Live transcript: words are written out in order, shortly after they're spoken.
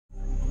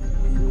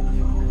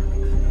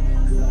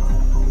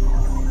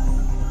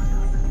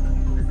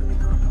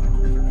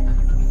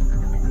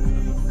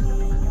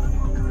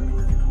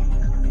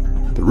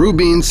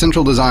Rubin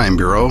Central Design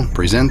Bureau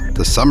present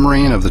the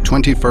submarine of the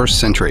 21st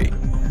century,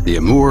 the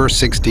Amur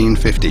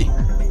 1650.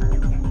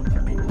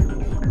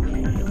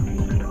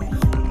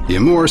 The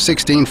Amur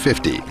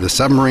 1650, the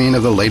submarine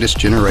of the latest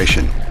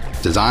generation,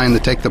 designed to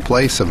take the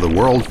place of the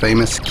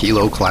world-famous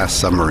Kilo-class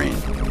submarine.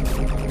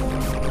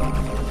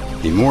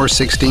 The Amur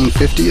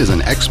 1650 is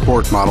an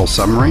export model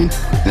submarine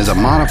and is a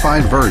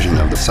modified version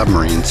of the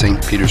submarine St.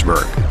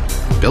 Petersburg,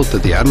 built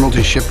at the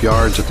Admiralty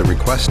shipyards at the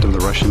request of the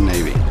Russian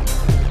Navy.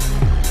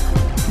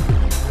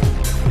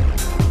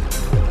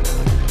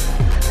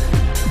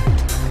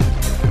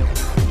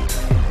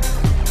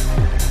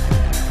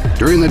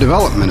 During the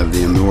development of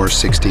the Amur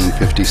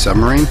 1650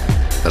 submarine,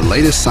 the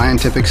latest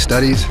scientific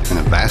studies and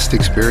a vast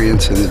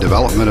experience in the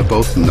development of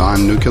both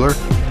non-nuclear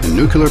and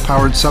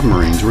nuclear-powered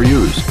submarines were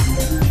used.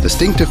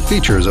 Distinctive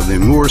features of the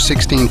Amur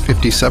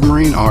 1650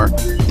 submarine are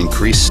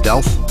increased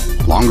stealth,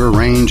 longer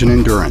range and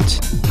endurance,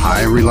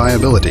 high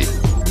reliability.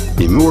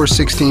 The Amur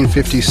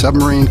 1650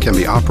 submarine can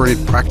be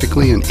operated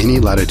practically in any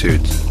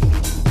latitudes.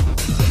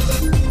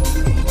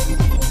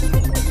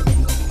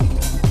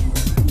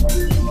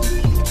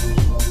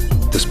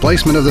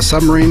 Displacement of the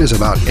submarine is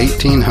about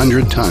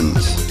 1,800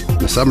 tons.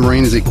 The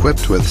submarine is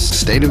equipped with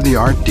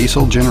state-of-the-art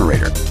diesel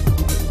generator,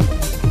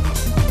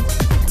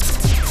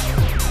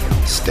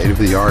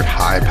 state-of-the-art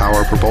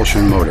high-power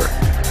propulsion motor,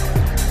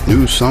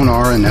 new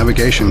sonar and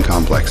navigation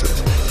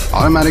complexes,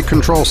 automatic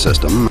control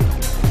system,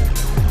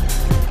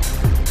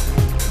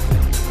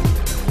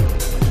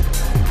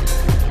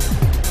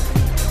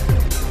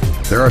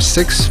 there are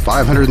 6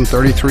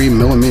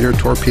 533mm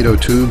torpedo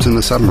tubes in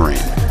the submarine,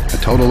 a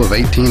total of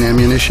 18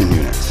 ammunition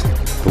units.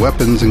 The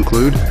weapons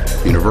include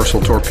universal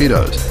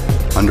torpedoes,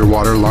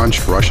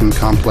 underwater-launched Russian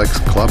complex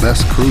Club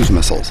S cruise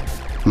missiles,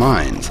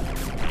 mines.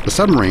 The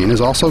submarine is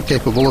also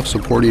capable of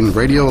supporting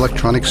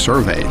radio-electronic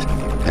surveys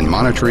and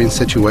monitoring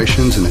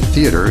situations in a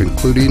theater,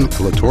 including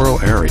a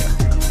littoral area.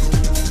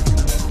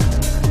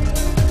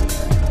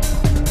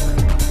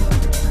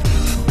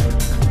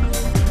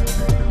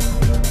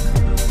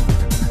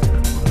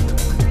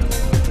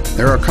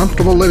 There are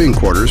comfortable living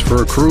quarters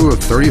for a crew of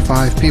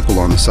 35 people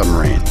on the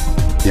submarine.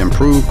 The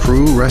improved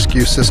crew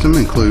rescue system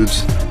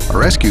includes a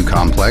rescue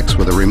complex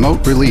with a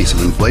remote release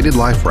of inflated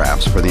life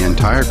rafts for the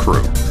entire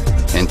crew,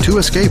 and 2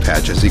 escape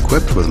hatches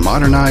equipped with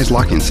modernized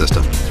locking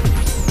systems.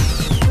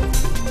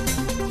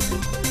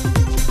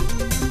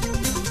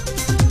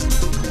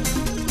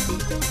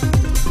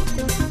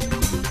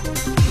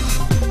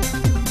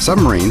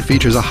 Submarine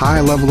features a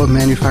high level of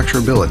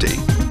manufacturability.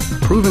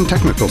 Proven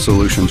technical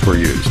solutions were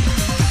used.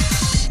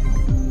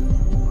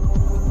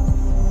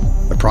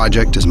 The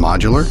project is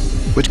modular,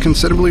 which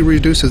considerably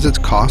reduces its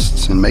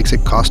costs and makes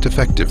it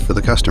cost-effective for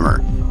the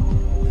customer.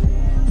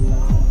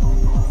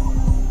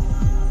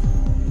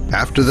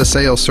 After the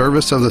sales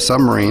service of the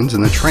submarines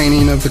and the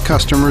training of the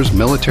customer's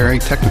military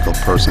technical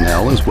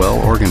personnel is well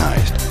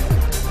organized.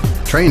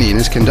 Training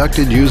is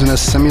conducted using a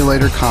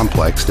simulator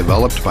complex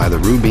developed by the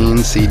Rubin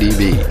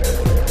CDB.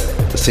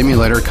 The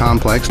simulator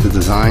complex is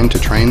designed to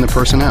train the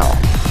personnel.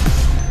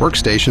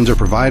 Workstations are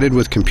provided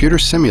with computer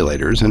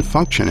simulators and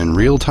function in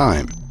real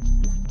time.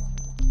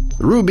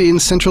 The Rubin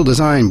Central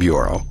Design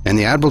Bureau and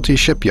the Admiralty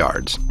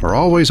shipyards are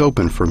always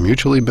open for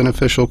mutually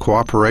beneficial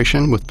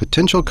cooperation with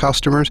potential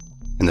customers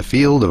in the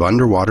field of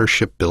underwater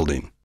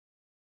shipbuilding.